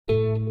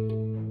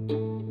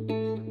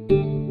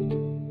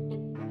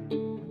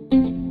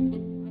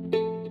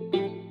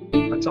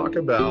talk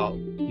about,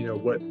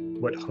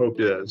 what hope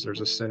is.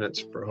 There's a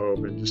sentence for hope,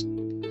 and just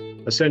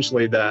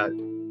essentially that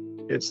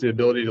it's the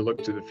ability to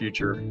look to the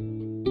future,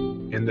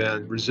 and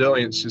then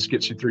resilience just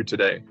gets you through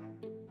today.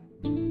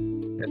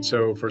 And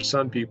so for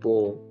some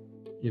people,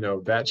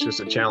 that's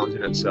just a challenge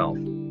in itself.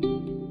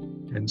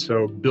 And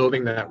so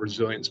building that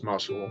resilience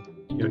muscle,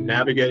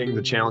 navigating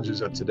the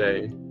challenges of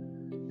today,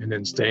 and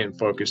then staying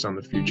focused on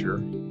the future,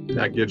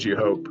 that gives you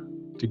hope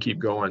to keep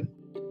going.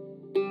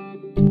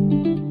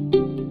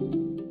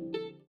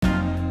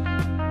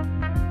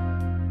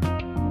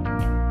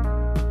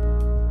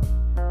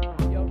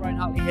 Ryan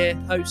Hartley here,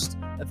 host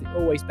of the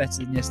Always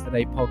Better Than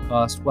Yesterday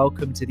podcast.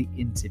 Welcome to the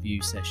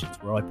interview sessions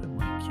where I put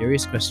my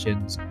curious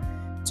questions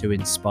to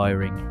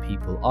inspiring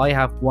people. I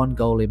have one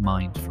goal in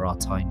mind for our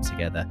time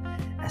together,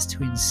 as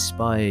to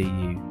inspire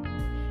you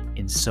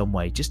in some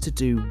way, just to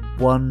do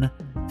one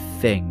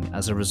thing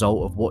as a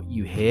result of what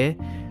you hear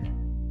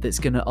that's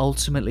going to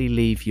ultimately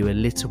leave you a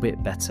little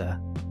bit better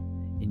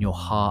in your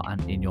heart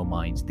and in your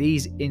mind.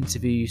 These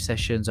interview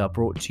sessions are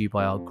brought to you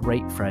by our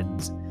great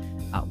friends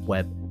at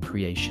Web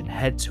Creation.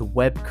 Head to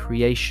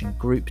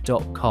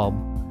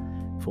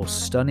webcreationgroup.com for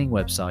stunning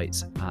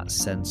websites at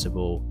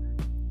sensible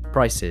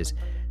prices.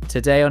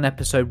 Today on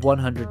episode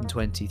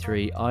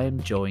 123, I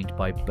am joined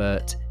by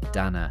Bert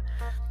Danner.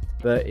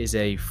 Bert is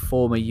a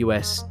former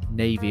US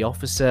Navy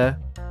officer.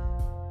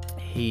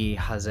 He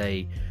has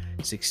a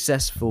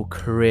successful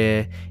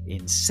career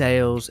in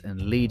sales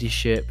and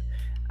leadership,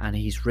 and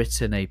he's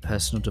written a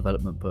personal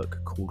development book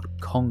called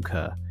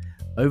Conquer: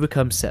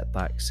 Overcome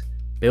Setbacks,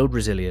 Build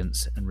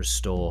Resilience, and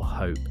Restore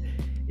Hope.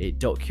 It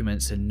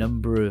documents a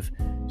number of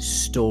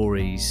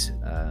stories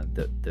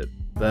that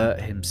Bert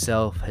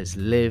himself has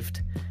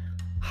lived,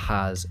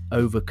 has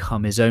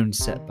overcome his own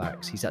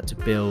setbacks. He's had to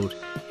build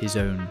his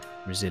own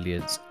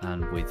resilience,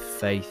 and with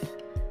faith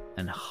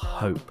and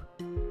hope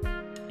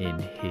in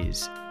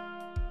his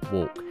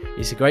walk.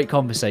 It's a great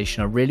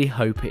conversation. I really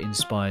hope it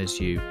inspires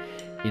you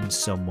in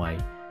some way.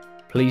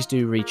 Please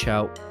do reach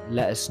out.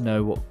 Let us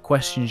know what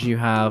questions you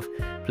have.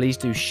 Please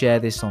do share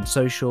this on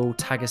social.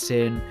 Tag us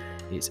in.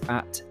 It's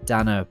at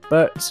Danner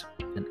Bert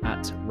and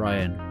at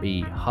Ryan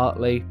B.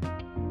 Hartley.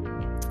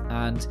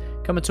 And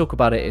come and talk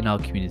about it in our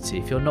community.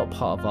 If you're not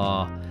part of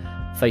our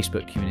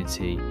Facebook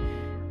community,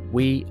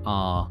 we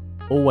are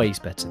Always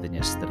Better Than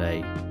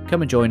Yesterday.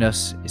 Come and join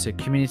us. It's a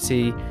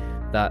community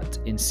that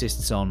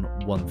insists on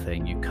one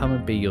thing: you come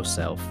and be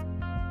yourself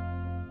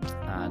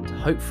and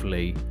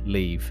hopefully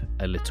leave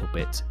a little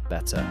bit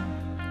better.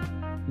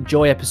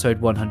 Enjoy episode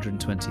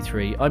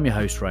 123. I'm your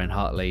host, Ryan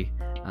Hartley,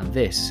 and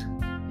this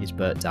is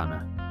Bert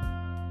Danner.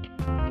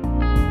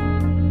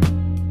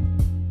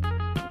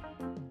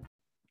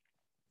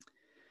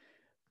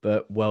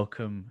 Bert,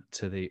 welcome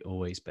to the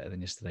Always Better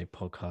Than Yesterday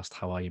podcast.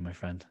 How are you, my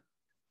friend?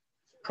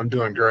 I'm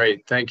doing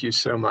great. Thank you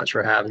so much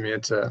for having me.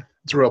 It's a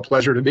real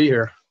pleasure to be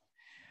here.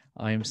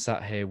 I am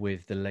sat here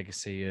with the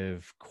legacy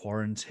of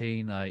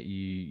quarantine.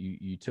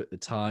 You took the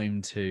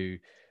time to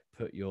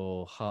put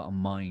your heart and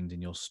mind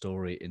and your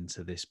story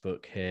into this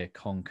book here,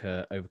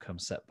 Conquer: Overcome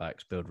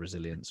Setbacks, Build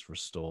Resilience,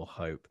 Restore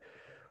Hope.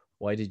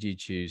 Why did you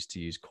choose to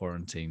use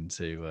quarantine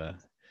to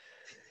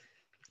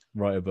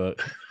write a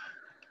book?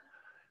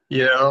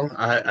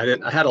 I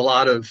had a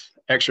lot of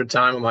extra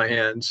time on my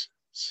hands,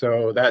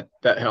 so that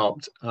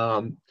helped.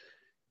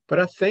 But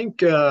I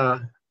think,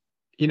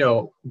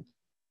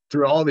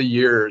 through all the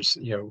years,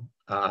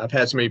 I've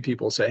had so many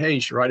people say, hey,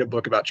 you should write a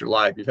book about your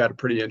life. You've had a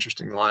pretty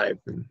interesting life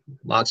and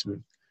lots of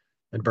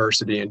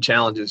adversity and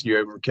challenges. You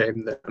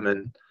overcame them.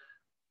 And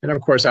of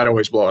course, I'd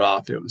always blow it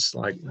off. It was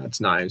like, that's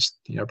nice.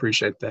 I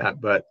appreciate that.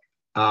 But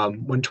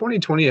when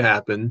 2020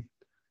 happened,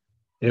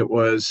 it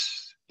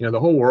was, the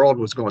whole world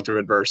was going through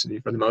adversity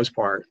for the most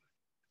part.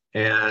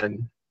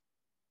 And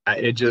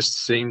it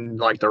just seemed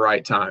like the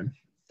right time.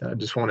 I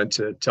just wanted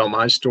to tell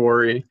my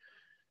story,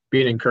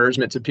 be an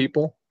encouragement to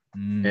people.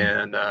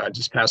 And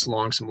just pass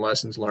along some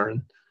lessons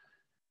learned,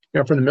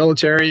 from the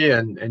military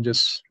and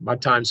just my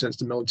time since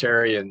the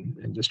military,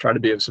 and just try to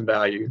be of some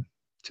value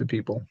to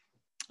people.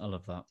 I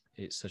love that.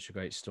 It's such a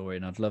great story.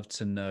 And I'd love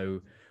to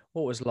know,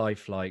 what was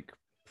life like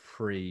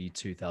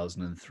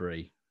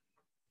pre-2003?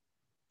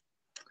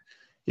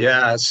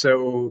 Yeah.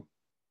 So,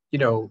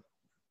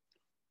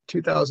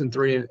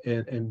 2003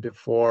 and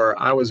before,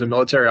 I was a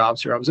military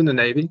officer. I was in the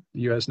Navy,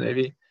 the U.S.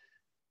 Navy.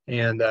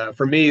 And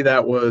for me,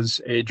 that was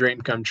a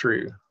dream come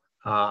true.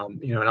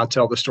 And I'll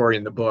tell the story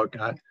in the book.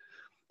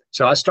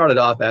 So I started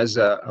off as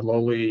a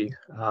lowly,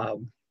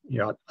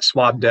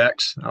 swab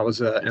decks. I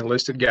was an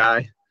enlisted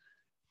guy,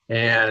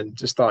 and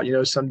just thought,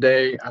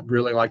 someday I'd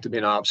really like to be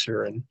an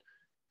officer, and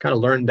kind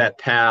of learned that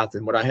path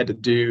and what I had to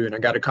do. And I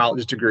got a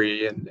college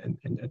degree and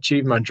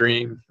achieved my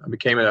dream. I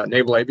became a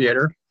naval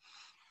aviator,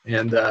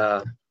 and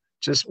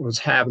just was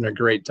having a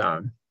great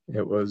time.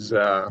 It was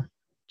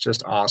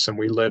just awesome.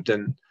 We lived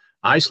in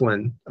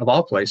Iceland, of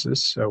all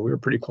places, so we were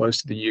pretty close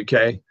to the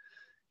UK.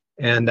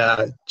 And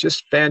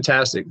just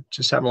fantastic,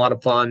 just having a lot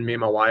of fun, me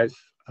and my wife.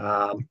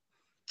 And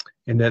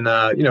then,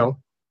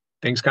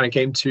 things kind of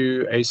came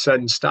to a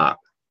sudden stop.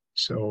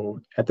 So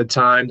at the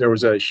time, there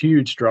was a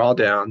huge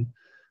drawdown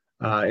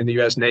in the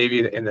U.S.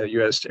 Navy and the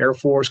U.S. Air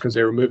Force because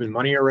they were moving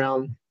money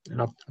around.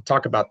 And I'll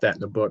talk about that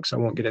in the book, so I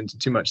won't get into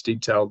too much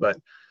detail. But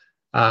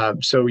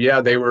so,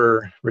 yeah, they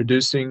were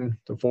reducing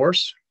the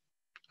force,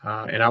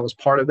 and I was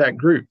part of that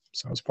group.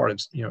 So I was part of,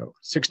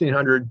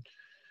 1,600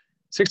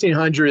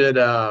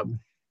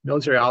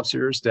 military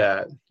officers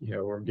that,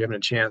 were given a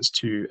chance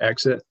to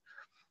exit.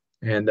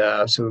 And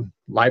so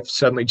life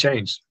suddenly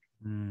changed.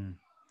 Mm.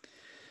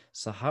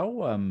 So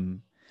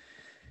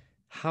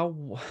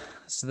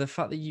so the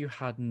fact that you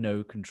had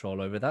no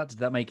control over that, did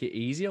that make it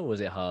easier, or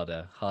was it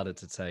harder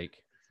to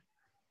take?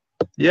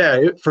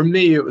 Yeah, for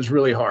me, it was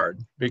really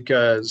hard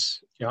because,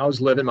 I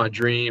was living my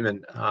dream,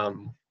 and,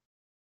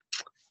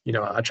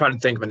 I try to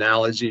think of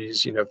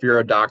analogies. If you're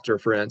a doctor,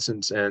 for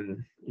instance,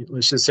 and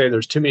let's just say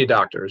there's too many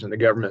doctors and the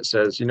government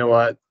says, you know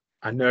what,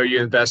 I know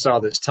you invest all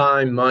this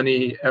time,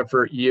 money,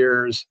 effort,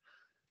 years,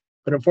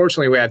 but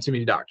unfortunately we have too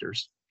many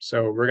doctors.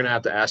 So we're going to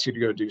have to ask you to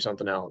go do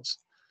something else.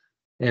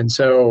 And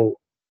so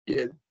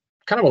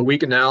kind of a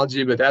weak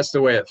analogy, but that's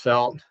the way it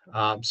felt.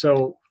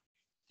 So,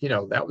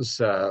 that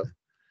was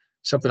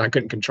something I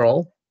couldn't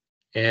control.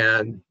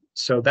 And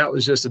so that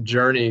was just a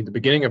journey, the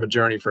beginning of a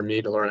journey for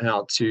me to learn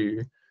how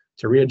to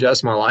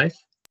readjust my life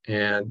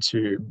and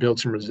to build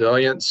some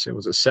resilience. It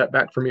was a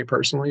setback for me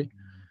personally.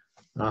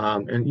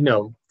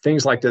 And,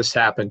 things like this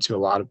happen to a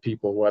lot of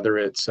people, whether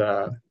it's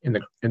in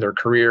their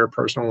career,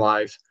 personal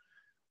life.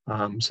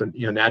 So,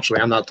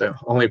 naturally, I'm not the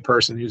only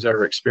person who's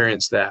ever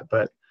experienced that,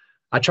 but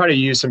I try to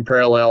use some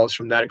parallels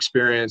from that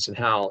experience and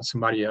how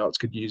somebody else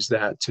could use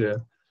that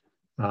to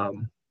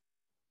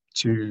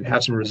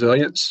have some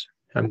resilience,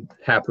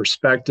 have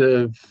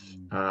perspective,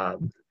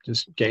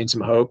 just gain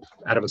some hope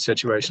out of a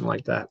situation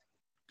like that.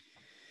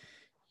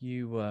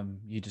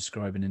 You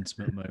describe an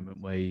intimate moment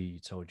where you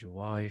told your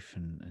wife,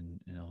 and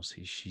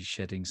obviously she's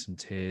shedding some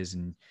tears,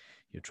 and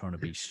you're trying to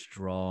be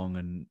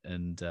strong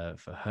and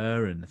for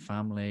her and the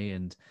family,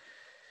 and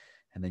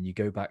then you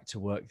go back to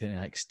work the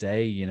next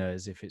day,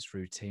 as if it's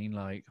routine.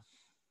 Like,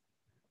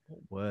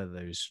 what were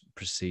those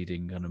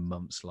preceding kind of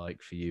months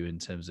like for you in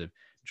terms of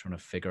trying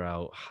to figure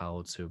out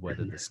how to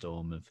weather the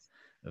storm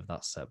of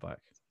that setback?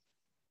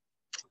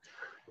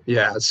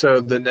 Yeah.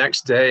 So the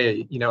next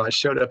day, I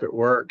showed up at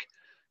work,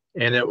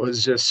 and it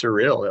was just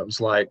surreal. It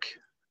was like,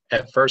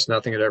 at first,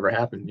 nothing had ever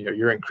happened.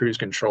 You're in cruise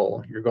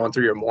control. You're going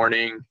through your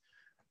morning,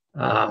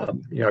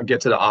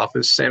 get to the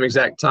office, same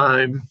exact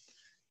time,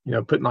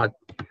 put my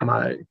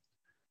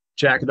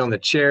jacket on the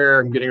chair.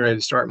 I'm getting ready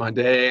to start my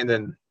day. And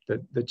then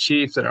the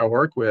chief that I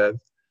work with,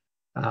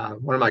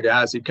 one of my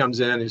guys, he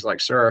comes in, he's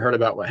like, "Sir, I heard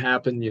about what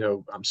happened.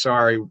 I'm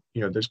sorry.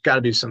 There's got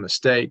to be some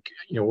mistake.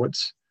 Do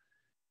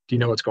you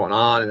know what's going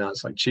on?" And I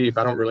was like, "Chief,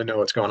 I don't really know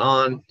what's going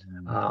on.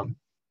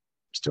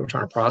 Still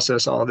trying to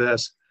process all of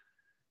this."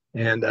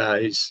 And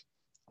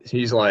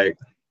he's like,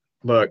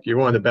 "Look, you're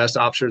one of the best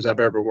officers I've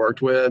ever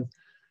worked with.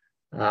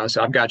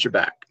 So I've got your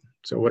back.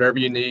 So whatever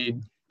you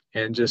need."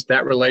 And just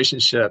that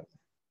relationship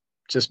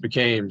just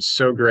became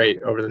so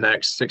great over the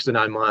next 6 to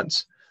 9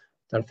 months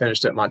that I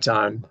finished up my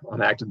time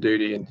on active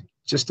duty. And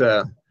just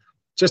a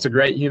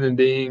great human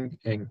being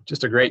and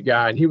just a great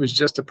guy. And he was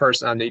just the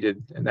person I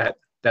needed in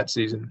that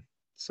season.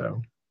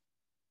 So.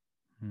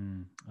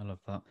 I love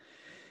that.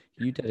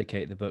 You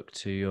dedicate the book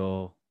to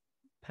your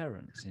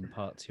parents, in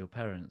part to your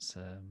parents,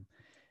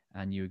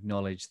 and you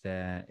acknowledge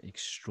their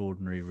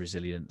extraordinary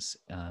resilience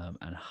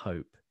and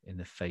hope in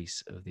the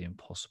face of the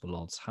impossible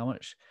odds. How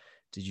much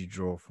did you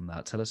draw from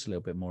that? Tell us a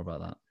little bit more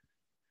about that.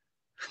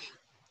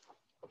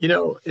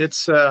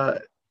 It's, I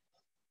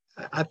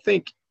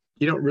think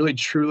you don't really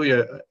truly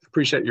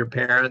appreciate your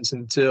parents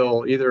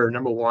until either,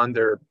 number one,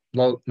 they're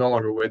no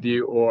longer with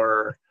you,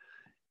 or,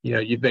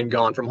 you've been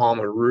gone from home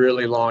a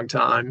really long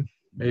time,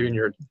 maybe in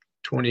your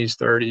 20s,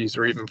 30s,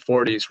 or even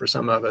 40s for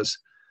some of us.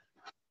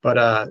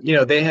 But,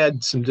 they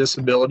had some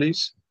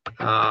disabilities.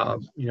 I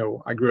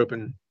grew up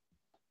in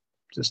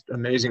just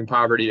amazing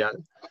poverty.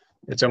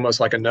 It's almost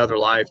like another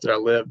life that I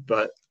lived,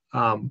 but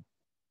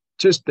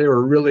just they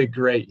were really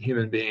great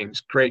human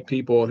beings, great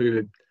people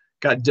who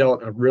got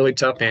dealt a really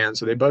tough hand.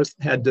 So they both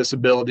had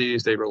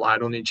disabilities. They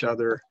relied on each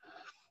other,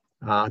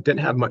 didn't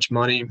have much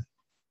money.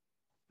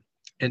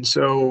 And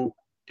so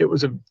it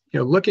was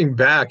looking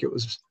back, it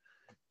was,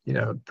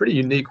 a pretty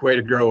unique way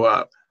to grow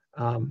up.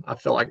 I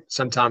felt like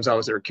sometimes I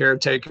was their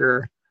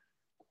caretaker.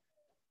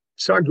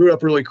 So I grew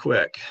up really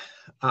quick.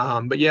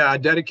 But yeah, I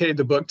dedicated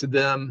the book to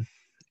them,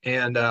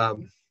 and,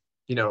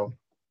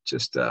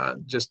 just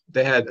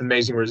they had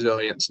amazing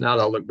resilience. Now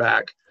that I look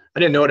back, I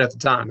didn't know it at the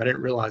time. I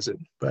didn't realize it,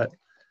 but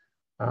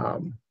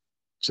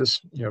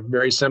just,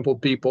 very simple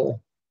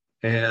people,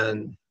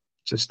 and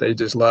they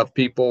just love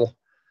people.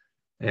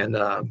 And,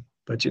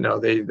 but,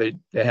 they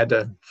had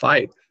to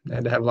fight. They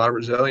had to have a lot of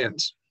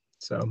resilience.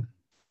 So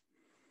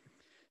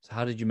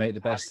how did you make the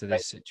best of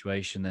this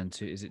situation then?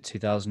 Is it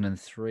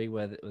 2003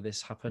 where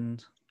this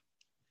happened?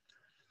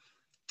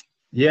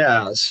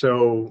 Yeah.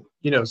 So,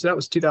 so that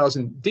was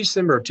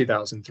December of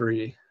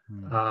 2003.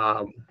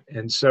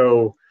 And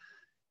so,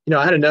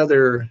 I had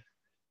another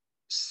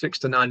 6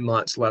 to 9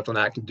 months left on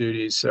active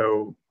duty.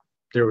 So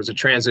there was a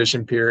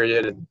transition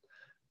period and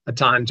a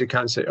time to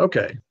kind of say,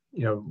 okay,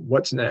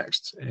 what's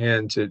next?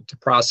 And to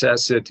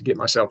process it, to get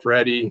myself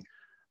ready.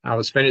 I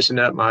was finishing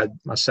up my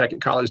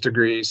second college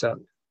degree, so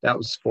that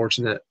was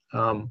fortunate.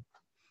 But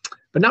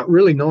not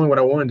really knowing what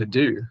I wanted to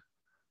do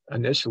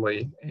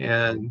initially,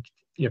 and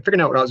figuring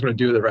out what I was going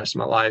to do the rest of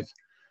my life.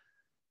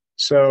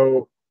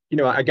 So,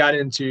 I got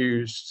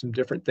into some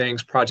different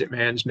things, project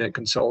management,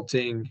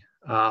 consulting,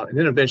 and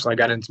then eventually I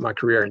got into my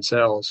career in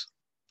sales,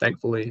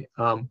 thankfully.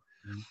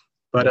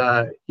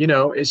 But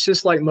it's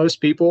just like most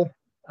people.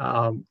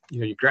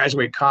 You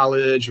graduate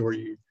college, or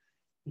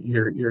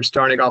you're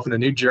starting off in a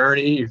new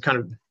journey. You're kind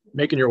of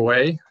making your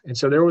way, and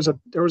so there was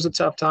a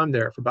tough time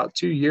there for about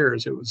 2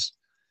 years. It was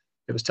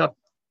tough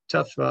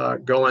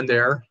going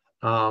there.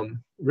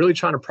 Really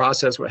trying to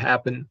process what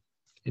happened,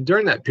 and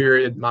during that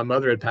period, my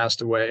mother had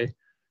passed away,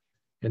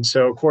 and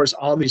so of course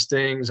all these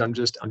things I'm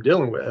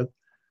dealing with,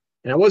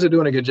 and I wasn't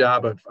doing a good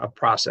job of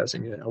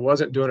processing it. I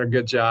wasn't doing a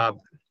good job,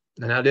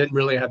 and I didn't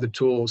really have the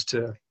tools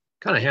to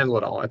kind of handle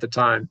it all at the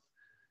time.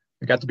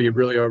 It got to be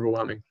really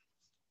overwhelming.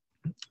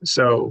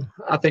 So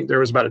I think there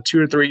was about a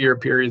 2 or 3 year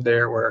period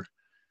there where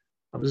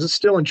I was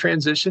still in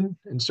transition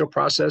and still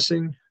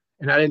processing.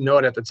 And I didn't know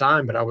it at the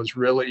time, but I was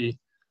really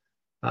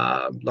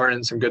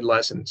learning some good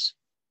lessons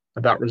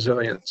about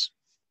resilience.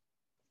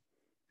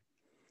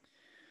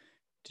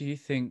 Do you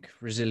think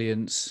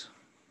resilience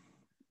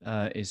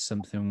is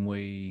something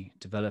we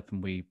develop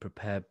and we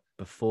prepare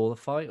before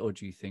the fight? Or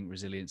do you think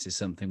resilience is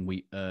something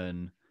we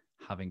earn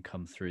having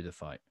come through the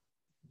fight?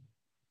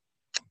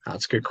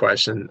 That's a good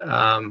question.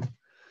 I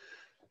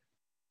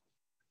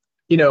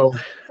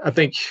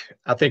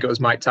think it was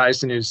Mike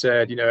Tyson who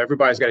said,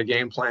 everybody's got a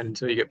game plan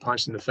until you get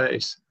punched in the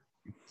face.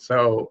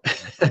 So,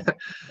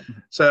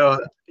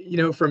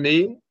 for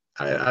me,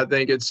 I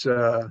think it's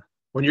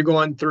when you're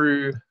going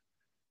through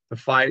the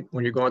fight,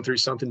 when you're going through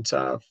something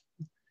tough,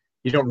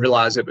 you don't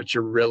realize it, but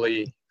you're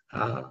really,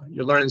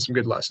 you're learning some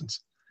good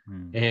lessons.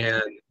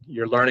 And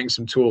you're learning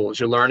some tools.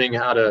 You're learning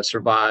how to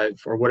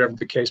survive, or whatever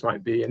the case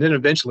might be. And then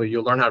eventually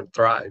you'll learn how to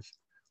thrive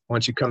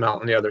once you come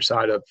out on the other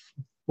side of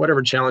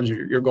whatever challenge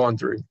you're going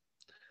through.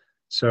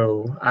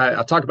 So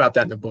I talk about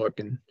that in the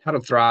book, and how to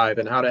thrive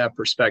and how to have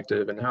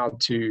perspective, and how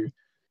to,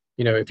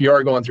 if you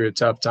are going through a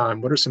tough time,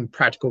 what are some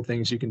practical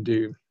things you can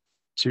do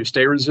to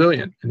stay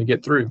resilient and to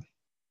get through?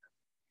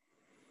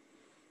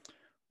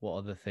 What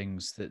are the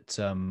things that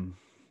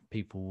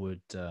people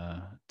would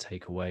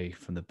take away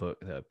from the book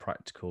that are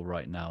practical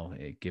right now,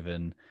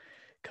 given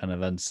kind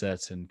of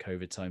uncertain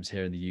COVID times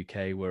here in the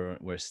UK?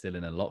 We're still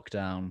in a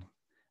lockdown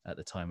at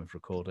the time of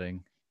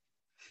recording.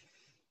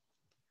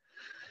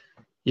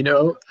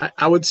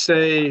 I would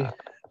say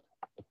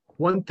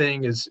one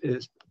thing is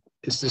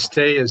to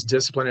stay as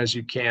disciplined as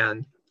you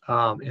can.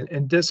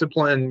 And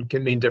discipline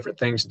can mean different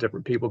things to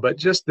different people, but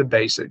just the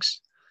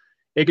basics.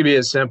 It could be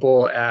as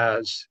simple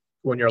as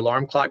when your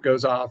alarm clock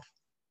goes off,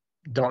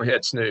 don't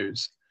hit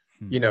snooze.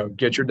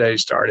 Get your day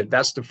started.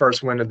 That's the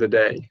first win of the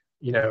day.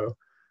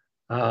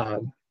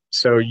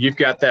 So you've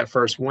got that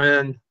first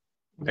win.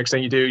 Next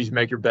thing you do is you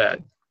make your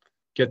bed,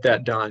 get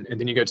that done, and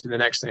then you go to the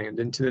next thing, and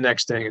then to the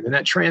next thing, and then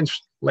that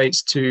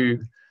translates to,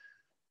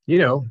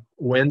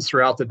 wins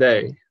throughout the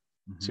day.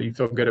 So you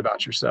feel good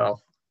about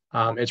yourself.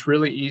 It's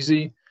really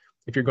easy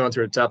if you're going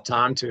through a tough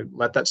time to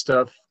let that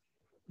stuff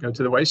go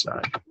to the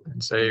wayside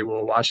and say,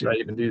 well, why should I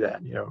even do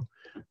that?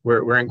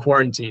 We're in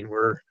quarantine.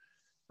 We're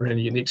in a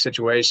unique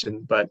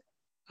situation, but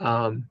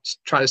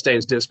try to stay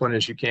as disciplined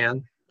as you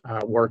can.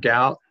 Work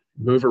out,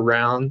 move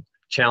around,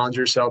 challenge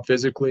yourself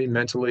physically,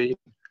 mentally.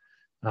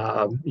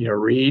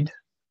 Read.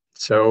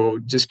 So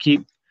just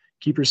keep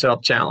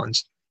yourself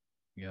challenged.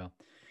 Yeah.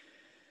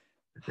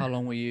 How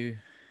long were you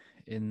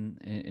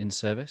in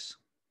service?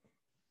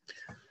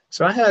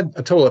 So I had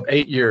a total of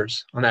 8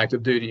 years on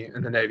active duty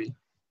in the Navy.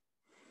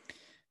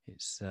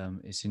 It's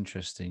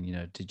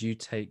interesting. Did you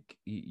take?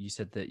 You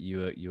said that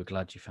you were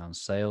glad you found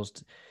sales.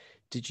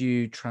 Did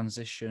you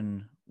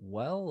transition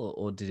well,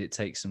 or did it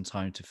take some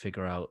time to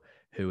figure out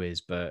who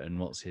is Bert and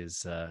what's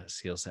his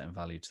skill set and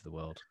value to the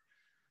world?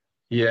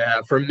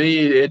 Yeah, for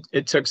me,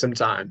 it took some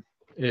time.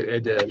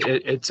 It did.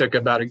 It took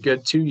about a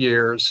good 2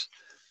 years.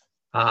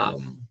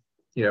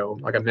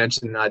 Like I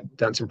mentioned, I'd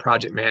done some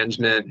project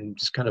management and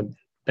just kind of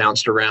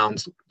bounced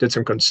around, did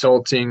some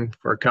consulting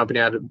for a company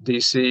out of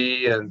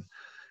DC, and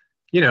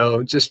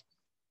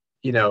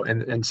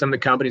and some of the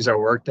companies I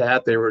worked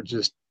at, they were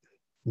just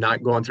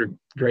not going through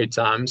great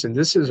times. And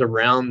this is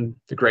around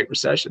the Great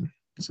Recession.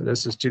 So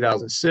this is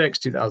 2006,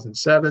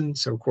 2007.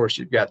 So of course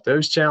you've got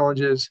those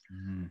challenges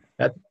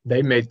that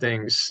made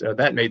things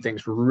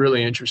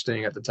really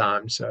interesting at the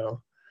time.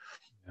 So,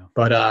 yeah.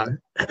 But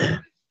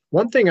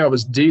one thing I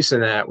was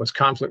decent at was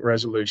conflict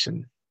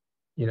resolution,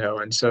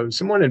 and so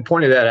someone had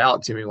pointed that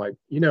out to me, like,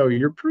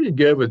 you're pretty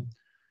good with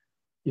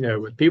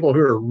people who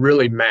are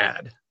really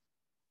mad,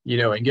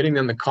 and getting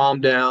them to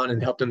calm down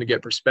and help them to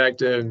get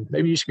perspective.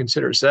 Maybe you should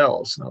consider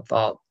sales. And I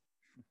thought,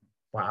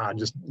 wow, I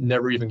just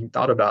never even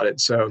thought about it.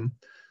 So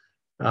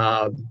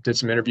did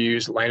some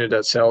interviews, landed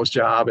a sales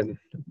job, and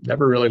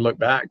never really looked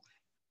back.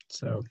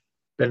 So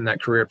been in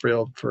that career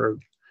field for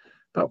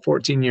about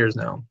 14 years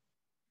now.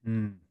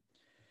 Mm.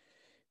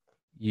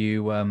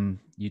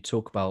 You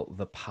talk about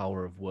the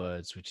power of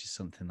words, which is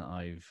something that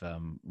I've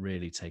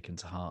really taken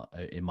to heart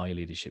in my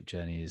leadership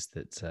journey, is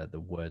that the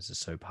words are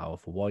so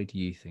powerful. Why do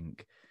you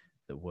think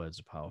that words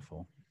are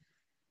powerful?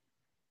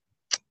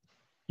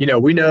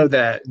 We know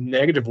that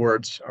negative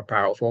words are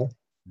powerful.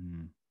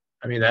 Mm.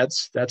 I mean,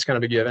 that's kind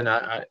of a given.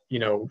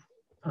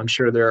 I'm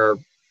sure there are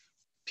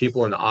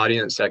people in the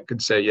audience that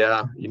could say,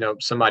 yeah,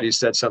 somebody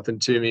said something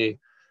to me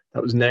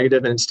that was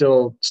negative and it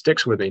still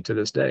sticks with me to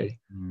this day.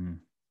 Mm.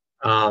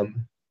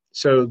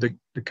 So the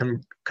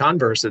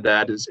converse of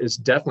that is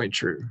definitely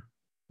true.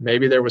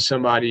 Maybe there was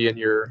somebody in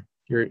your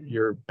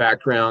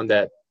background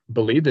that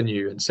believed in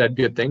you and said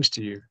good things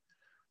to you.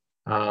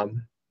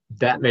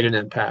 That made an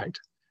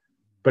impact.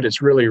 But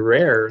it's really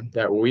rare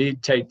that we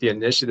take the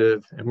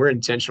initiative and we're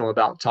intentional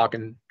about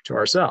talking to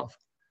ourselves,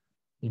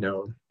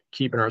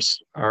 keeping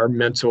our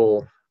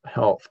mental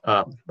health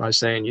up by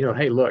saying,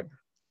 hey, look,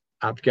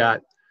 I've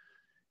got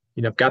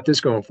this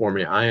going for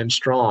me. I am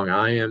strong.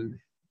 I am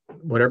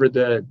whatever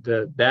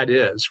that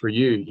is for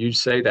you. You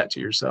say that to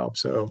yourself.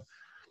 So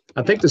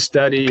I think the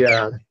study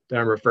that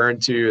I'm referring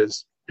to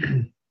is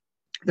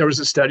there was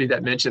a study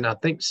that mentioned, I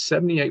think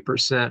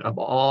 78% of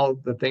all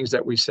the things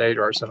that we say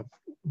to ourselves,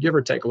 give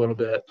or take a little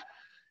bit,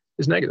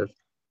 is negative.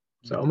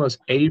 So almost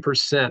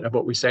 80% of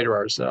what we say to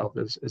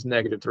ourselves is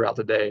negative throughout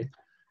the day.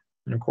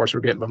 And of course,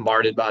 we're getting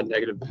bombarded by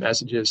negative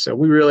messages. So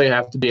we really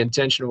have to be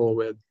intentional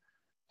with,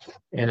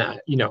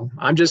 and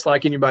I'm just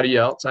like anybody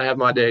else. I have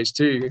my days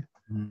too.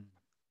 Mm.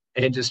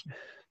 And just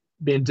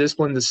being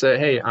disciplined to say,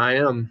 hey, I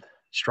am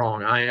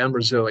strong. I am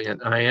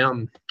resilient. I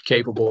am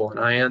capable.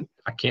 And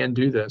I can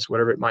do this,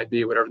 whatever it might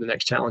be, whatever the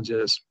next challenge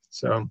is.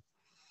 So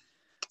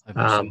I've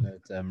also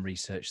heard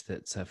research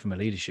that from a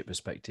leadership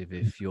perspective,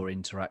 if your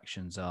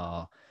interactions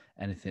are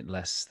anything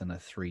less than a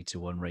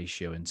 3-to-1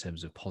 ratio in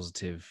terms of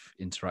positive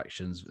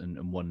interactions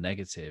and 1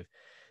 negative,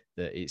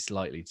 that it's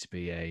likely to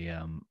be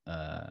an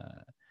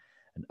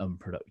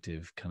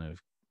unproductive kind of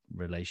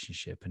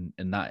relationship.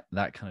 And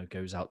that kind of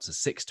goes out to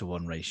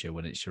 6-to-1 ratio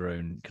when it's your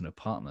own kind of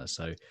partner.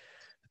 So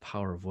the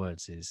power of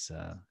words is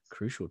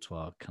crucial to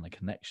our kind of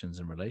connections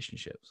and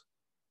relationships.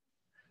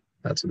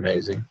 That's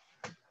amazing.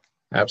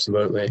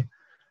 Absolutely.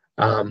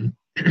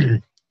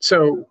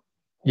 So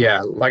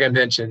yeah, like I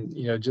mentioned,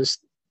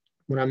 just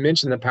when I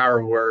mentioned the power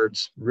of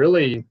words,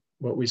 really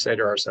what we say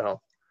to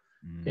ourselves,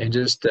 and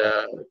just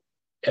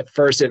at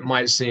first it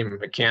might seem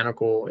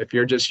mechanical. If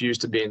you're just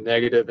used to being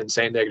negative and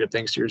saying negative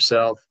things to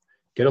yourself,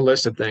 get a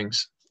list of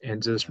things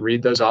and just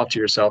read those off to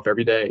yourself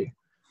every day.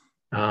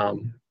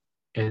 And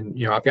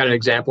I've got an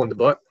example in the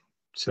book.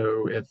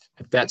 So if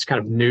that's kind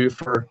of new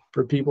for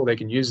people, they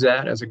can use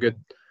that as a good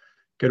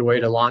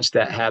way to launch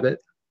that habit.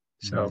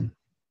 So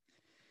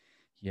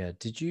yeah.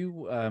 Did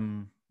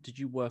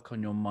you work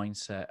on your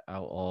mindset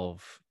out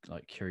of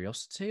like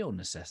curiosity or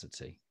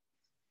necessity?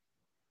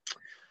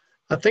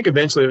 I think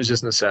eventually it was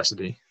just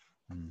necessity.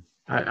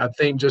 I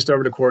think just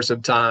over the course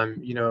of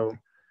time,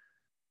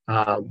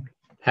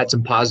 had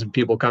some positive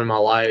people come in my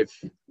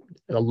life.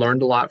 I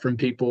learned a lot from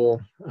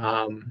people,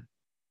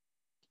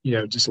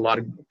 just a lot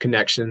of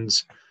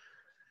connections,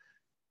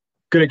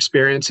 good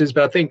experiences.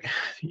 But I think,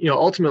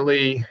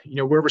 ultimately,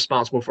 we're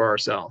responsible for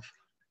ourselves.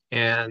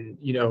 And,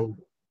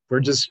 we're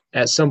just,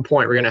 at some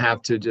point, we're going to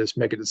have to just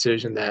make a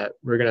decision that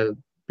we're going to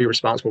be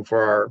responsible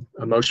for our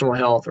emotional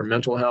health or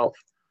mental health,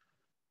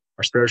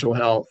 our spiritual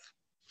health,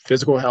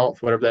 physical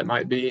health, whatever that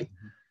might be.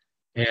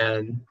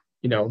 And,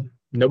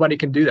 nobody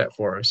can do that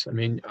for us. I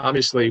mean,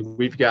 obviously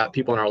we've got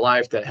people in our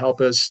life that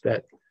help us,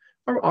 that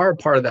are a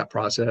part of that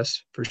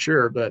process for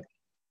sure. But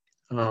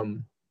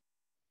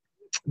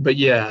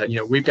yeah,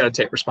 we've got to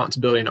take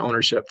responsibility and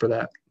ownership for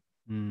that.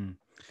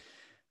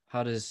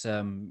 How does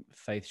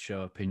faith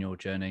show up in your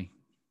journey?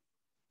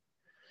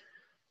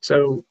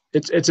 So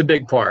it's a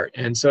big part.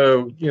 And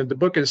so, the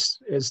book is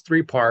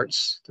 3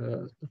 parts.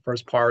 The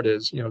first part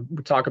is,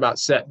 we talk about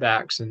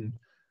setbacks and,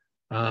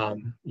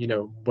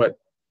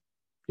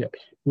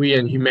 we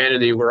in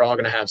humanity, we're all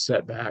going to have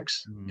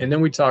setbacks. And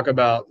then we talk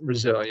about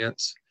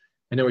resilience,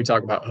 and then we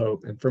talk about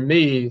hope. And for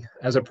me,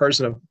 as a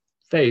person of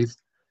faith,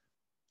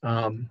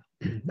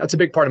 that's a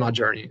big part of my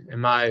journey. And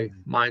my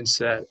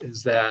mindset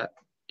is that,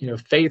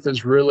 faith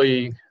is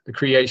really the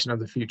creation of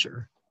the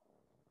future.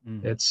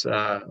 It's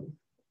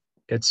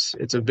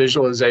a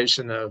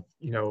visualization of,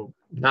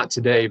 not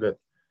today, but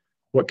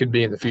what could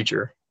be in the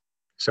future.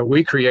 So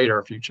we create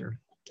our future,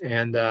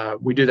 and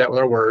we do that with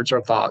our words,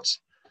 our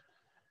thoughts,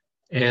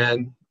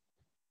 and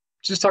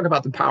just talk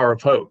about the power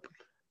of hope.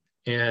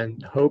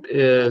 And hope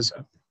is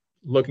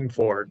looking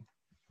forward.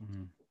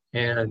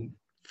 And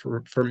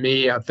for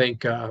me, I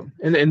think,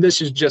 and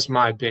this is just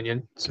my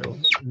opinion, so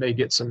you may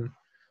get some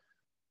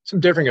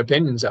differing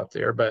opinions out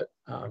there, but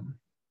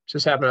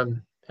just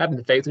having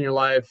the faith in your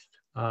life,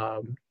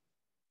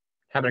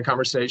 having a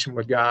conversation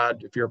with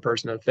God, if you're a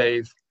person of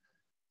faith,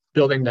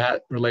 building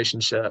that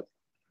relationship,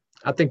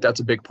 I think that's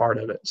a big part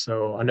of it.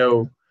 So I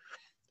know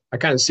I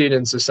kind of see it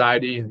in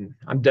society, and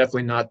I'm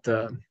definitely not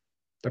the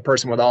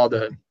person with all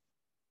the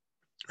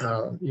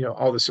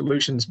all the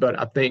solutions, but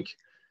I think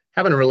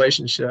having a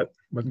relationship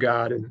with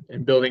God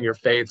and building your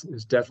faith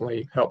is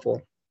definitely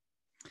helpful.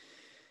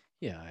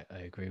 Yeah, I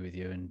agree with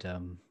you.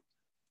 And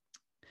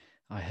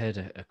I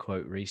heard a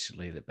quote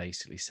recently that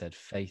basically said,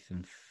 faith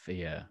and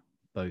fear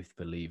both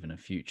believe in a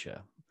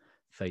future.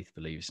 Faith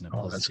believes in a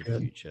Oh, that's positive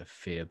good. future.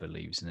 Fear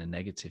believes in a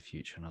negative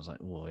future. And I was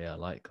like, oh, yeah, I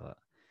like that.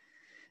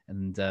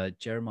 And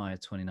Jeremiah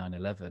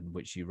 29:11,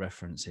 which you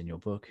reference in your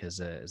book, as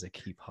a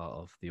key part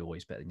of the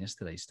Always Better Than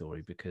Yesterday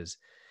story, because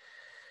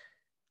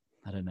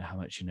I don't know how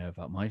much you know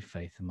about my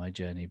faith and my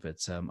journey, but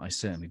I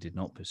certainly did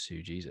not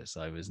pursue Jesus.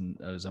 I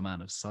was a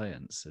man of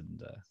science,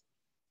 and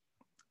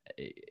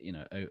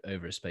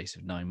over a space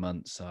of 9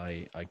 months,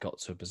 I got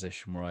to a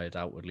position where I had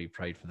outwardly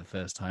prayed for the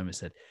first time. I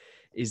said,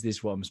 is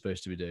this what I'm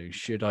supposed to be doing?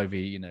 Should I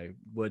be,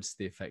 words to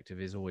the effect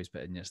of, is always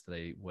better than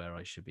yesterday, where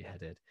I should be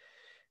headed?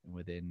 And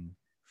within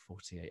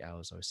 48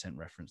 hours, I was sent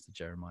reference to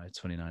Jeremiah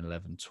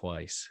 29:11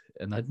 twice.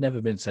 And I'd never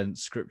been sent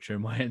scripture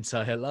in my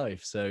entire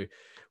life. So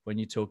when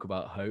you talk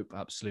about hope,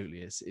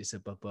 absolutely, it's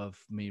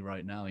above me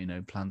right now,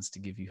 plans to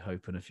give you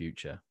hope and a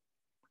future.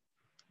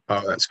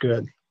 Oh, that's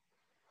good.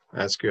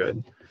 That's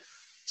good.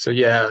 So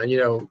yeah,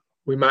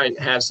 we might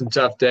have some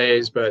tough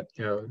days, but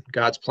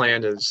God's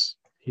plan is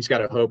He's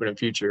got a hope and a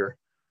future.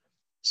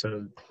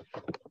 So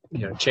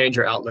change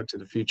your outlook to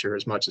the future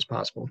as much as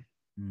possible.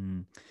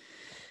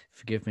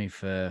 Forgive me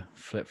for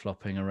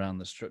flip-flopping around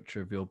the structure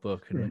of your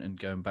book and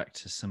going back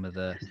to some of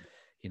the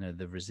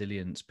the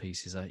resilience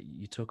pieces.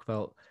 You talk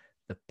about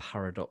the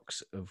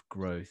paradox of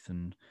growth,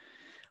 and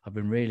I've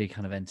been really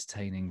kind of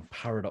entertaining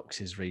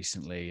paradoxes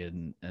recently,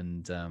 and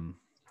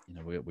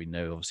we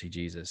know obviously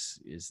Jesus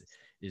is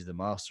the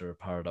master of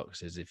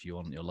paradoxes. If you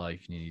want your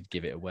life, you need to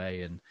give it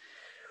away. And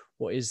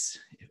what is,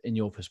 in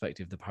your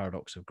perspective, the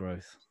paradox of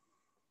growth?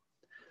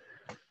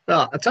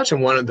 Well, I touched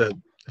on one of the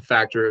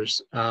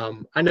factors.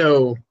 I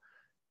know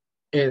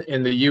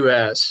in the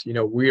U.S.,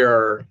 we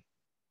are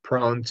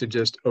prone to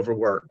just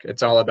overwork.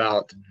 It's all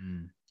about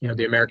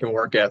the American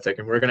work ethic,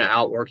 and we're going to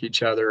outwork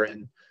each other.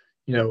 And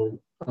a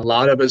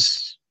lot of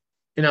us,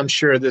 and I'm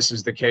sure this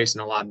is the case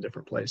in a lot of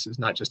different places,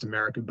 not just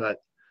America,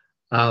 but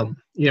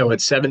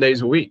it's 7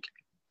 days a week.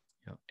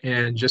 Yep.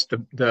 And just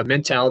the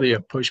mentality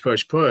of push,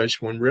 push, push,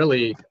 when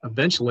really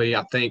eventually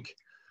I think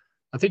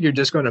you're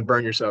just going to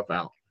burn yourself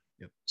out.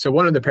 Yep. So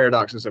one of the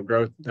paradoxes of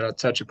growth that I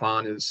touch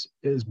upon is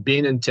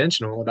being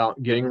intentional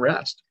about getting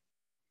rest.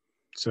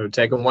 So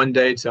taking one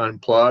day to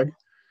unplug.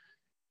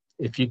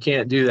 If you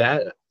can't do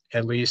that,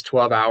 at least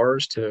 12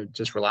 hours to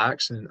just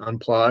relax and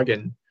unplug,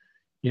 and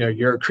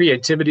your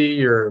creativity,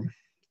 your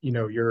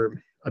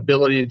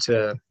ability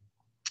to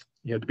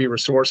to be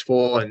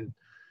resourceful, and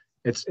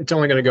it's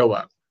only going to go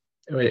up.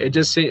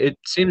 It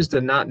seems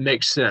to not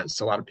make sense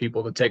to a lot of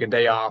people to take a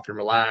day off and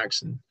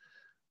relax,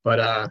 but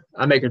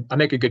I make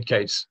a good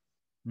case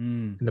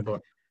in the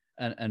book.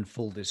 And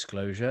full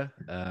disclosure,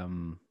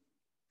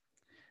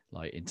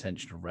 like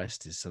intentional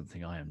rest is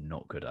something I am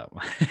not good at.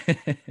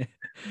 It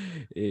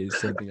is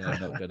something I'm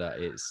not good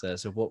at. It's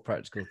so what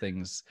practical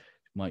things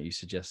might you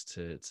suggest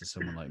to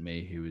someone like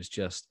me who is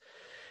just,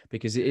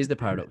 because it is the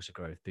paradox of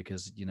growth,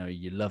 because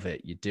you love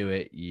it, you do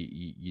it,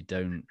 you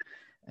don't.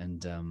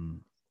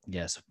 And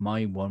yes,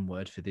 my one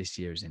word for this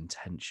year is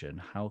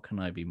intention. How can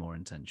I be more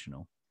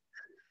intentional?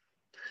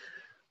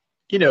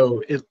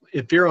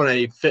 If you're on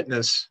a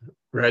fitness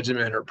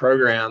regimen or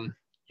program,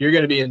 you're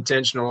going to be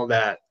intentional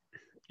that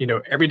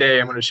every day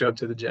I'm going to show up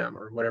to the gym,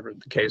 or whatever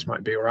the case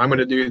might be, or I'm going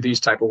to do these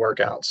type of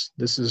workouts.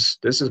 This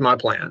is my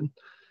plan.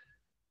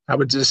 I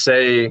would just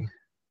say,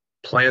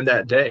 plan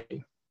that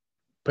day,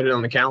 put it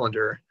on the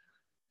calendar,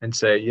 and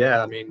say,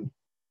 yeah, I mean,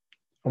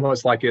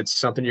 almost like it's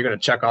something you're going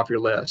to check off your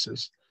list.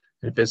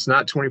 If it's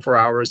not 24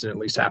 hours, then at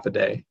least half a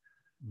day.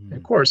 And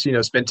of course,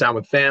 spend time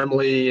with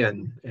family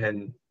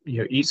and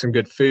eat some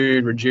good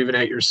food,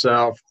 rejuvenate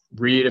yourself,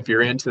 read if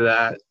you're into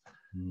that.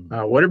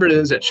 Whatever it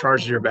is that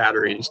charges your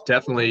batteries,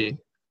 definitely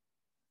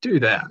do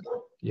that.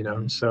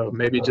 So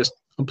maybe just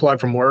unplug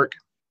from work,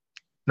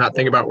 not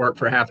think about work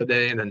for half a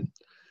day, and then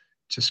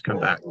just come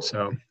back.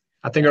 So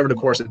I think over the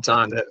course of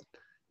time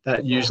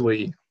that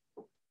usually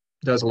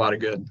does a lot of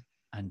good.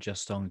 And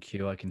just on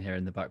cue, I can hear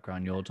in the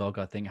background your dog.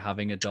 I think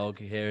having a dog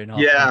here in our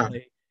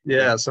family.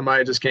 Yeah,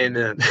 somebody just came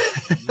in.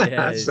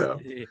 Yeah, so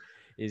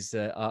is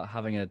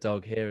having a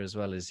dog here as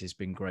well has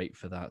been great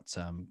for that.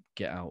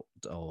 Get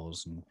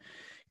outdoors and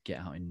get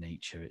out in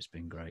nature. It's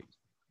been great.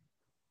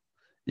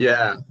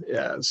 Yeah.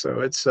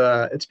 So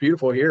it's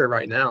beautiful here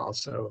right now.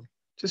 So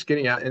just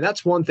getting out, and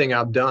that's one thing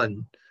I've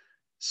done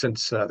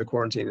since the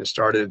quarantine has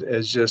started,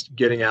 is just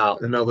getting out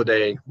in the middle of the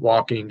day,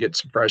 walking, get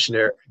some fresh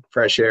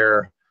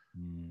air,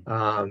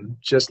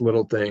 just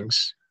little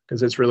things,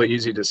 because it's really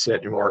easy to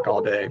sit and work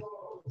all day.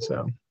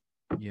 So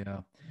yeah,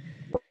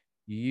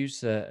 you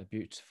use a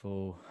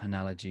beautiful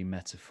analogy,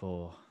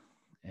 metaphor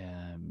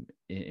in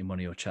one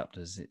of your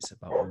chapters. It's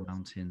about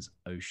mountains,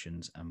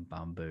 oceans, and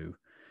bamboo.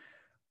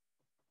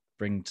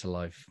 bring to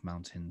life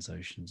mountains,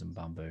 oceans, and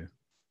bamboo?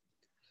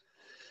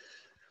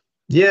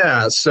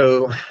 Yeah,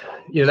 so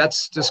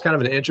that's just kind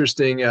of an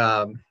interesting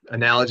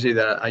analogy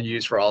that I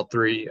use for all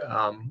three.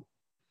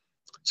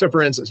 So,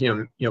 for instance,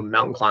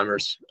 mountain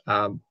climbers.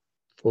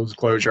 Full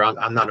disclosure,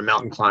 I'm not a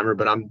mountain climber,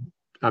 but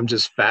I'm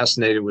just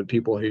fascinated with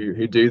people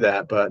who do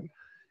that. But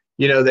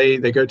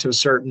they go to a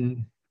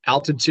certain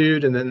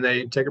altitude and then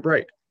they take a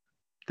break.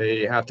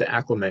 They have to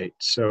acclimate.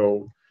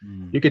 So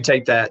you could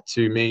take that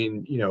to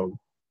mean,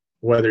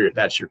 whether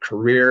that's your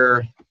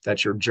career,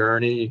 that's your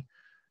journey.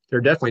 There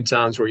are definitely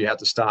times where you have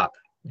to stop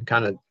and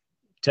kind of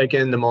take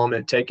in the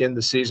moment, take in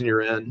the season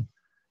you're in.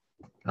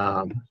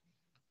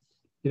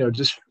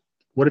 Just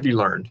what have you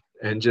learned,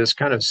 and just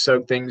kind of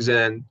soak things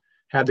in,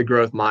 have the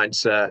growth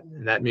mindset.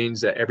 And that means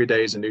that every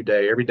day is a new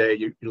day. Every day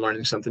you're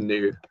learning something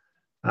new,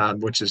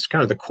 which is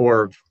kind of the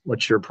core of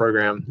what your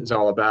program is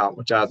all about,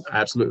 which I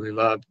absolutely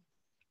love.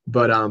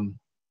 But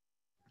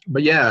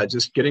yeah,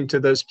 just getting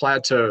to those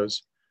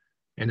plateaus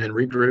and then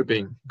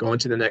regrouping, going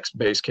to the next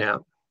base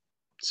camp.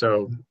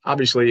 So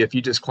obviously, if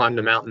you just climbed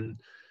a mountain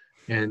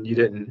and you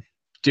didn't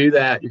do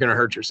that, you're going to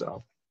hurt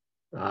yourself.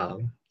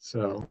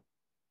 So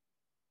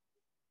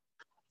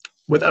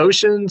with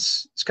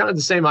oceans, it's kind of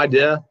the same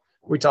idea.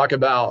 We talk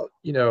about,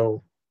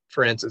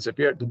 for instance, if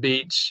you're at the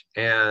beach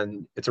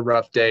and it's a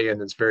rough day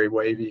and it's very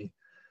wavy,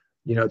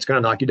 it's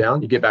going to knock you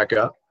down. You get back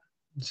up.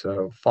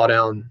 So fall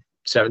down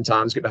 7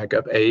 times, get back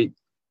up 8.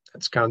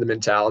 That's kind of the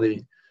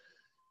mentality.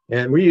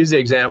 And we use the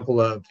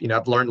example of,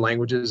 I've learned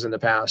languages in the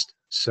past.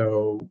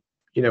 So,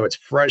 it's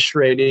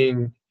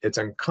frustrating, it's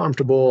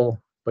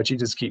uncomfortable, but you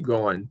just keep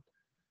going.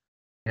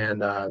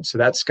 And so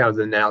that's kind of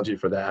the analogy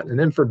for that. And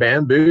then for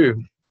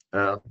bamboo,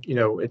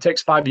 it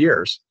takes 5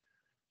 years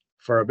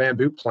for a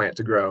bamboo plant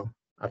to grow.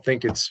 I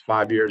think it's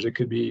 5 years. It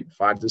could be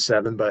 5 to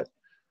 7, but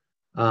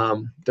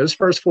those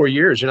first 4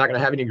 years, you're not going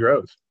to have any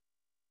growth.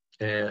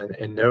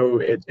 And no,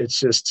 it's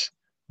just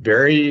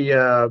very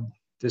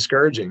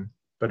discouraging.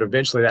 But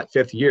eventually that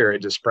 5th year,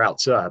 it just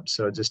sprouts up.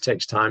 So it just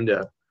takes time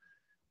to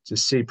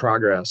see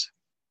progress.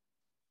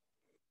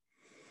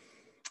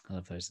 I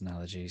love those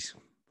analogies.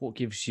 What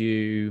gives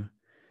you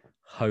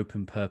hope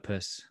and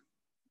purpose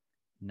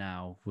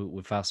now?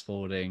 We're fast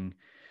forwarding,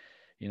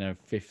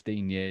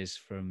 15 years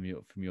from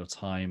your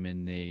time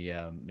in the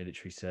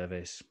military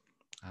service,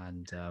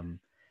 and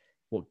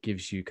what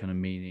gives you kind of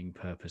meaning,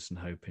 purpose, and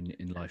hope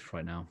in life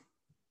right now?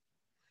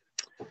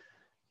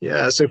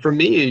 Yeah. So for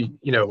me,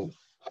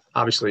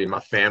 obviously my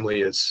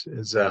family is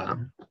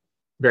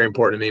very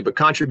important to me, but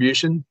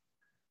contribution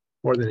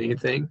more than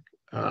anything,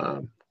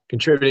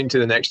 contributing to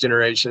the next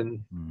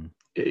generation.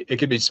 It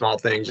could be small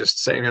things,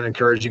 just saying an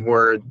encouraging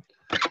word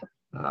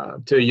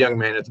to a young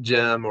man at the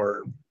gym,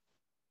 or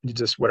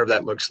just whatever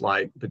that looks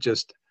like. But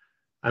just,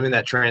 I'm in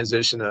that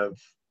transition of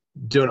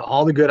doing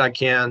all the good I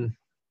can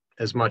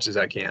as much as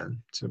I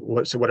can. So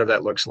whatever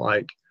that looks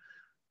like.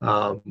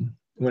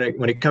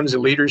 When it comes to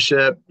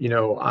leadership,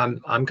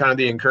 I'm kind of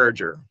the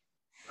encourager.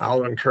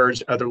 I'll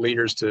encourage other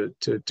leaders to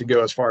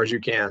go as far as you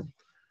can.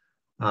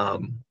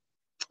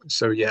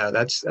 So yeah,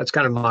 that's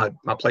kind of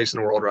my place in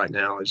the world right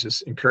now, is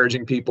just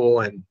encouraging people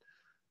and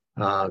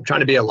trying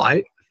to be a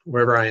light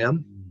wherever I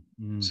am.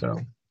 So.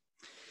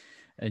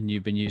 And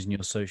you've been using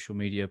your social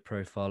media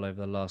profile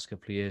over the last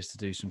couple of years to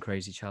do some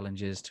crazy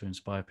challenges to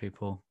inspire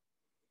people.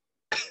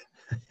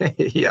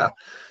 Yeah.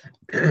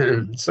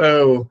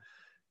 So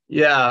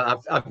yeah,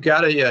 I've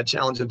got a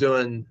challenge of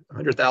doing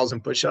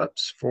 100,000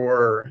 push-ups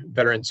for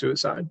veteran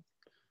suicide.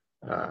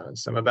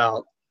 So I'm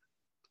about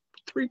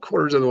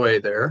 3/4 of the way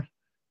there.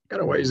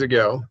 Got a ways to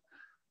go.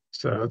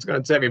 So it's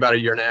going to take me about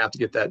 1.5 years to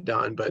get that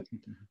done. But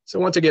so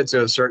once I get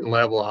to a certain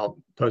level, I'll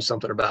post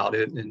something about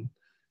it and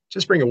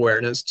just bring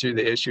awareness to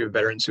the issue of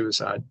veteran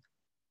suicide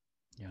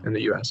in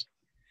the U.S.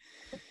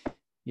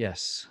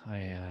 Yes,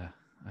 I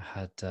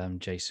had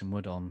Jason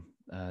Wood on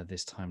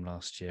this time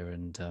last year,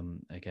 and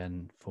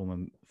again,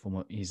 former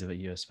he's a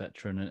US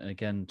veteran, and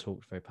again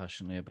talked very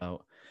passionately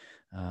about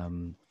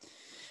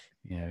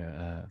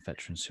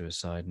veteran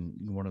suicide. And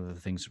one of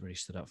the things that really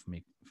stood out for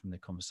me from the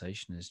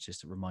conversation is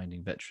just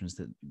reminding veterans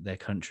that their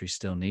country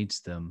still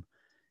needs them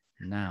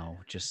now,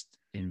 just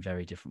in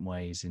very different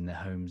ways, in their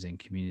homes, in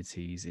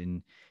communities,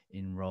 in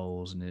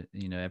roles, and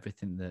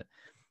everything that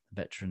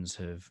veterans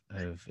have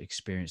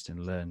experienced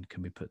and learned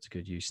can be put to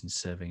good use in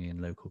serving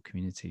in local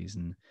communities.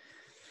 And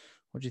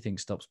what do you think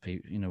stops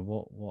people?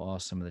 What are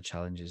some of the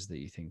challenges that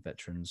you think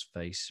veterans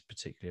face,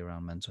 particularly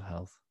around mental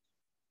health?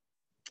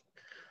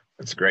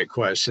 That's a great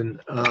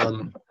question.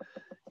 One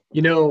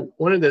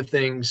of the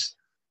things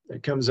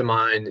that comes to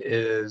mind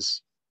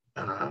is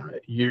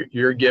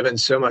you're given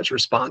so much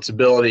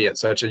responsibility at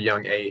such a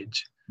young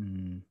age.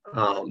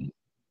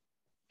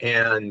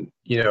 And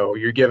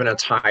you're given a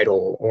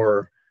title,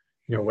 or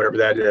whatever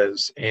that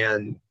is,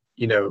 and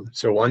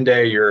so one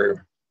day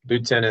you're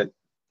Lieutenant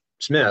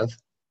Smith,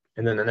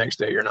 and then the next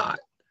day you're not.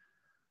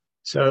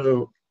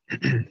 So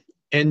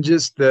and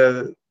just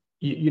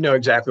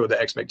exactly what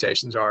the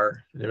expectations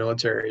are in the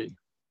military.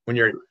 When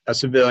you're a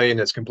civilian,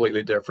 it's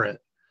completely different.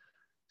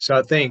 So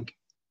I think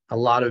a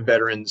lot of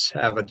veterans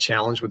have a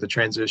challenge with the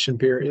transition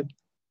period,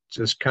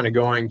 just kind of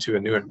going to a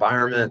new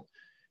environment.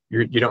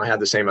 You don't have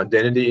the same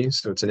identity.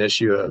 So it's an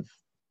issue of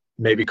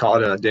maybe call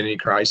it an identity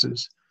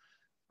crisis.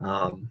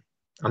 I'm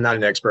not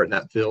an expert in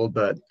that field,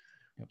 but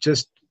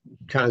just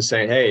kind of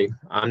saying, hey,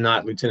 I'm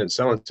not Lieutenant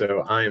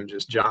so-and-so, I am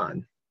just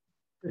John,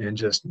 and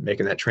just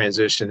making that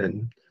transition.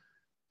 And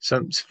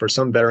for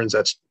some veterans,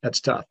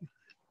 that's tough.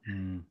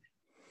 Yeah,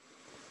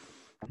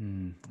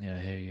 I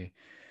hear you.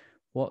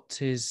 What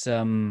is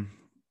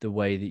the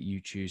way that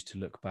you choose to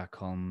look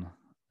back on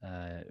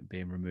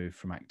being removed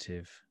from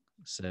active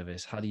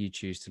service? How do you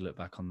choose to look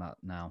back on that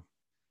now?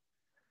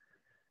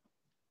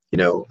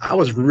 I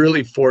was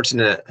really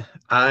fortunate.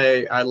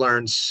 I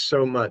learned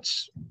so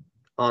much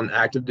on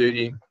active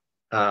duty,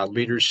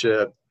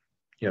 leadership,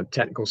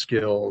 technical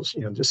skills,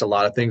 just a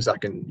lot of things I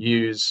can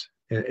use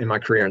in my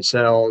career in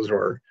sales,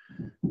 or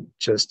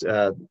just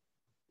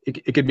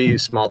it could be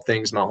small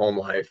things my home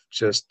life.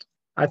 Just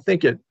I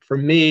think for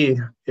me,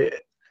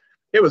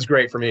 it was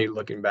great for me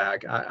looking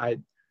back. I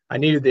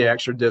needed the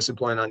extra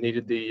discipline. I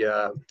needed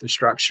the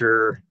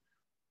structure,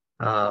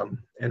 and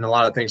a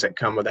lot of things that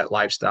come with that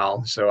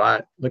lifestyle.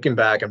 So looking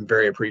back, I'm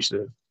very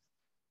appreciative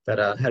that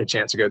I had a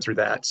chance to go through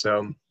that.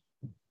 So,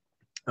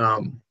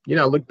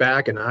 look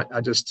back, and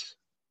I just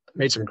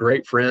made some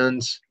great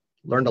friends,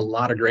 learned a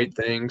lot of great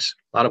things,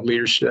 a lot of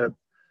leadership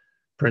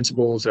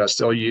principles that I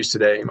still use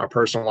today in my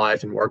personal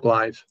life and work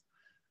life.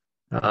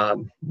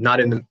 Not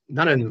in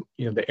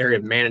the area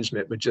of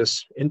management, but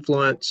just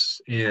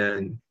influence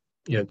and,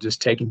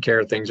 just taking care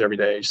of things every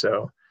day.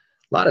 So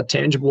a lot of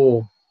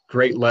tangible,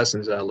 great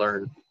lessons that I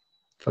learned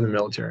from the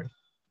military.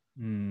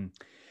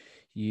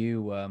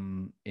 You,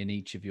 in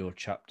each of your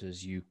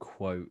chapters, you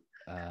quote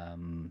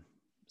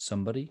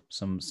somebody,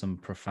 some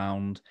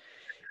profound.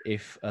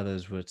 If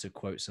others were to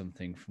quote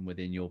something from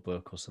within your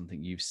book or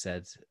something you've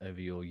said over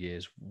your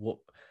years,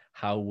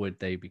 how would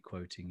they be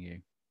quoting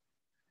you?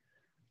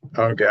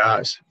 Oh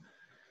gosh.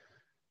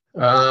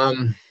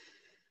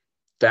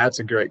 That's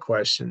a great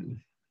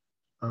question.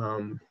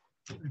 I've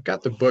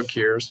got the book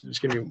here, so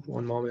just give me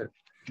one moment.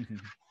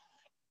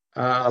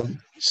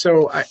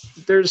 So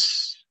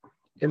there's,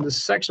 in the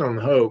section on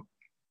hope,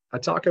 I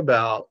talk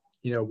about,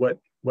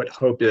 what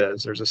hope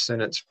is. There's a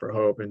sentence for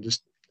hope, and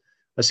just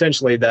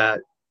essentially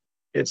that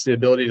it's the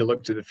ability to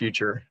look to the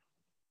future.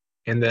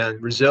 And then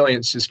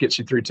resilience just gets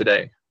you through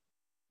today.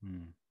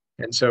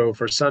 And so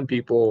for some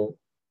people,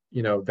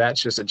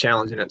 that's just a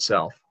challenge in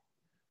itself.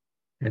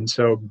 And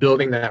so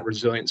building that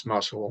resilience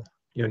muscle,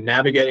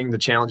 navigating the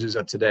challenges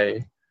of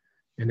today,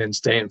 and then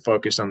staying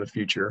focused on the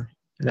future.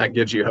 And that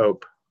gives you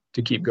hope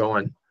to keep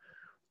going.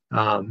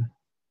 And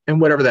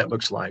whatever that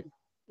looks like,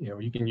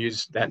 you can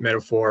use that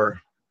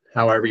metaphor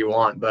however you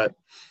want, but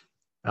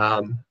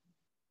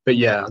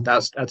yeah,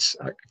 that's,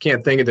 I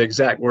can't think of the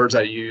exact words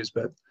I use,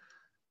 but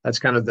that's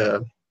kind of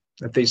the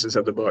thesis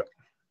of the book.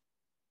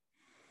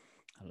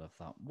 I love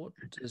that. What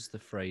does the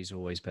phrase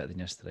 "always better than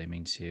yesterday"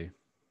 mean to you?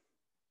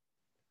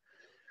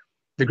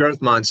 The growth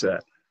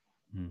mindset.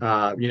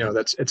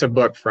 It's a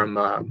book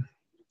from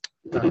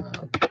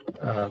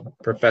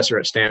professor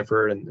at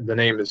Stanford, and the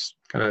name is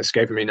kind of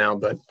escaping me now,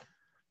 but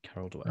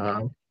Carol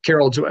Dweck.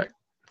 Carol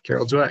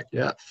Dweck.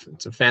 Yeah,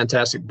 it's a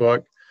fantastic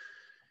book,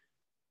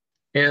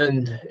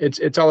 and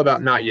it's all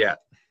about not yet.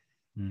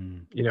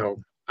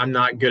 I'm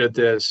not good at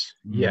this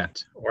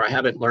yet, or I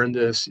haven't learned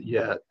this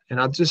yet, and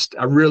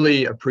I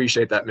really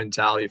appreciate that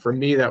mentality. For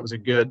me, that was a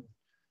good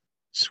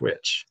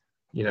switch,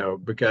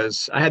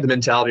 because I had the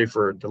mentality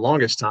for the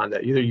longest time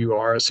that either you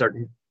are a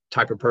certain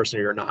type of person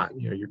or you're not.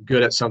 You're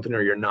good at something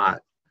or you're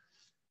not.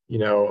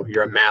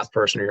 You're a math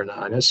person or you're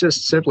not. And it's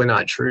just simply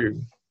not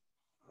true.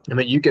 I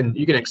mean, you can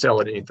excel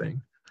at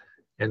anything.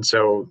 And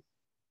so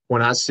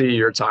when I see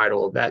your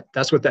title,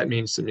 that's what that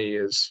means to me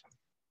is,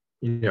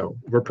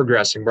 we're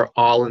progressing. We're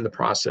all in the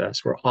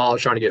process. We're all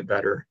trying to get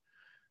better,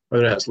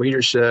 whether that's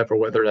leadership or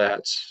whether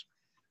that's,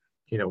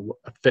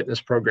 a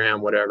fitness program,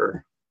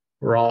 whatever.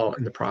 We're all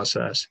in the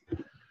process.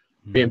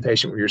 Being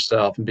patient with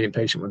yourself and being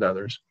patient with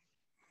others.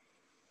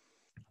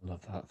 I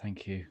love that.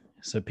 Thank you.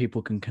 So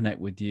people can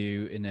connect with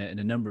you in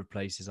a number of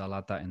places. I'll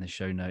add that in the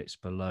show notes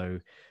below.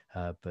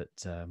 But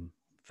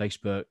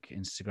Facebook,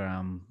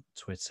 Instagram,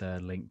 Twitter,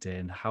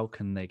 LinkedIn. How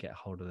can they get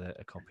hold of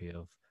a copy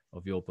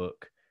of your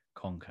book,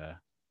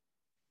 Conquer?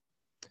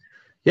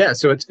 Yeah,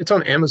 so it's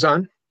on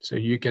Amazon. So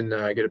you can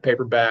get a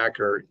paperback,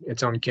 or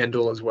it's on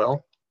Kindle as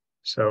well.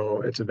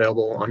 So it's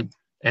available on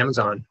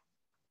Amazon.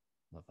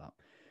 Love that.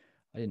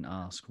 I didn't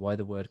ask, why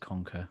the word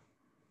conquer?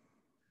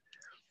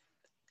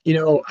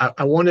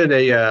 I wanted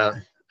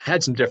I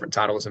had some different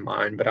titles in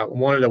mind, but I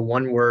wanted a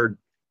one-word,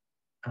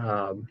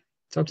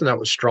 something that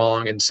was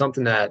strong and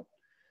something that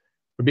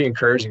would be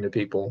encouraging to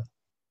people,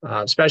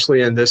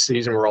 especially in this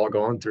season we're all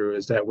going through,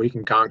 is that we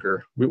can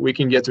conquer. We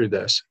can get through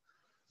this.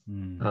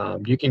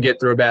 You can get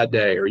through a bad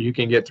day, or you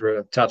can get through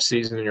a tough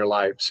season in your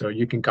life, so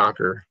you can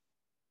conquer.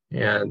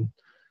 And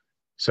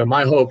so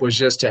my hope was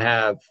just to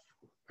have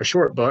a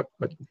short book,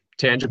 but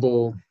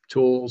tangible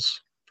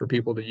tools for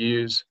people to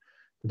use.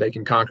 They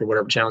can conquer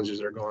whatever challenges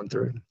they're going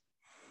through.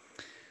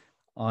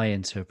 I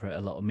interpret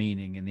a lot of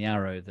meaning in the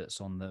arrow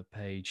that's on the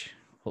page.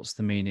 What's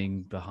the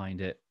meaning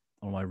behind it?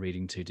 Or am I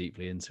reading too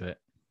deeply into it?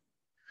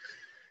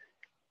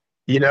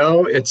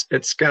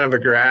 It's kind of a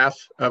graph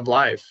of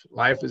life.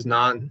 Life is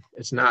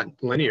it's not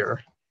linear.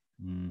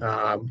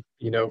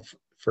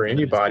 For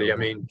anybody, I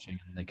mean,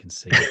 they can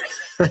see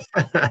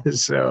it.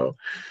 So,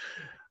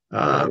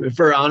 if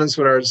we're honest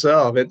with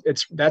ourselves,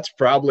 that's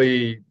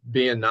probably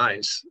being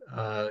nice.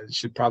 It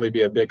should probably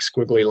be a big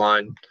squiggly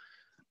line.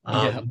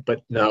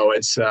 But no,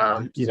 it's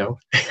yeah.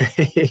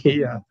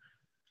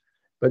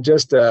 But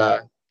just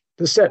the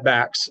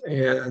setbacks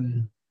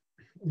and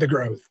the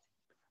growth.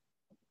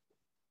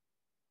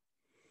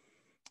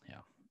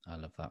 I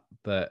love that.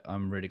 But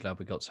I'm really glad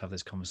we got to have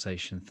this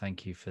conversation.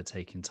 Thank you for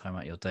taking time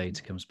out your day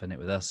to come spend it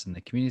with us in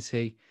the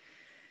community.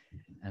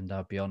 And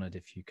I'd be honored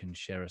if you can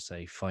share us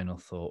a final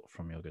thought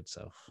from your good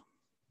self.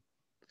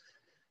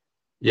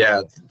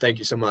 Yeah, thank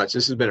you so much.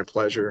 This has been a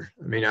pleasure.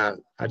 I mean, I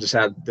just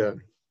had the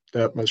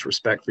utmost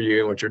respect for you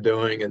and what you're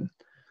doing, and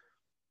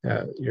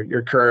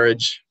your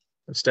courage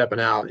of stepping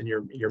out, and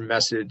your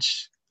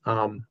message.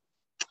 I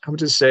would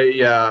just say,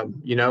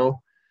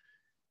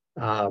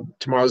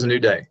 tomorrow's a new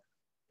day.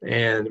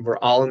 And we're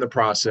all in the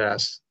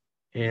process,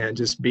 and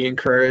just be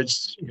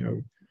encouraged.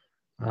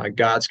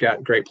 God's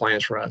got great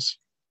plans for us,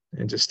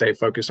 and just stay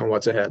focused on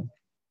what's ahead.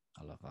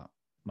 I love that.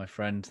 My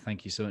friend,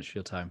 thank you so much for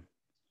your time.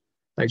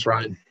 Thanks,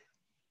 Ryan.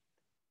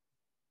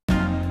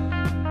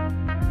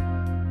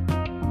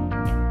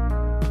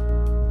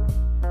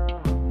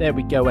 There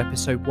we go,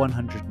 episode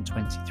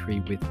 123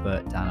 with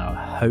Bert Danner.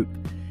 I hope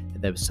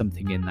that there was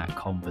something in that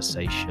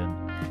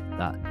conversation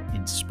that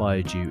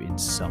inspired you in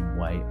some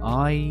way.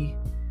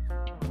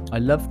 I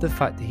love the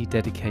fact that he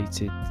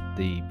dedicated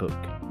the book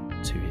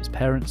to his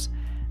parents,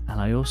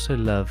 and I also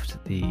loved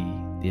the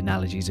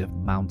analogies of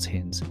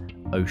mountains,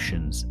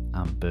 oceans,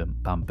 and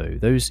bamboo.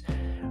 Those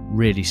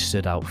really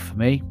stood out for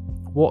me.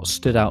 What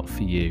stood out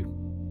for you?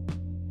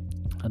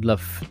 I'd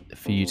love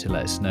for you to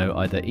let us know.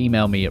 Either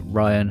email me at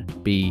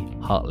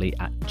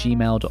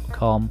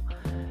ryanbhartley@gmail.com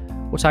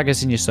or tag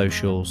us in your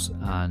socials,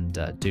 and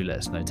do let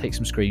us know. Take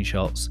some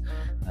screenshots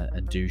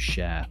and do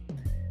share.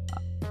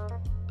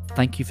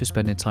 Thank you for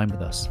spending time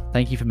with us.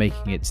 Thank you for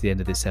making it to the end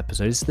of this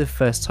episode. This is the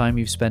first time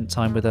you've spent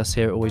time with us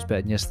here at Always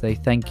Better Than Yesterday.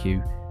 Thank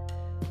you.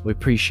 We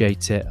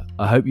appreciate it.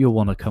 I hope you'll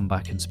want to come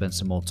back and spend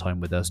some more time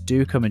with us.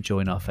 Do come and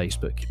join our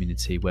Facebook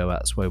community, where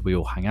that's where we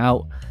all hang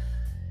out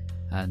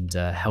and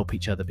help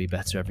each other be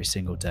better every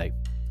single day.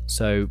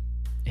 So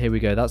here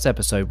we go. That's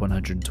episode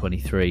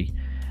 123.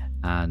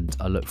 And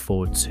I look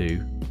forward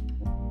to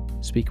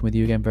speaking with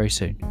you again very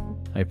soon.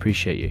 I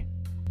appreciate you.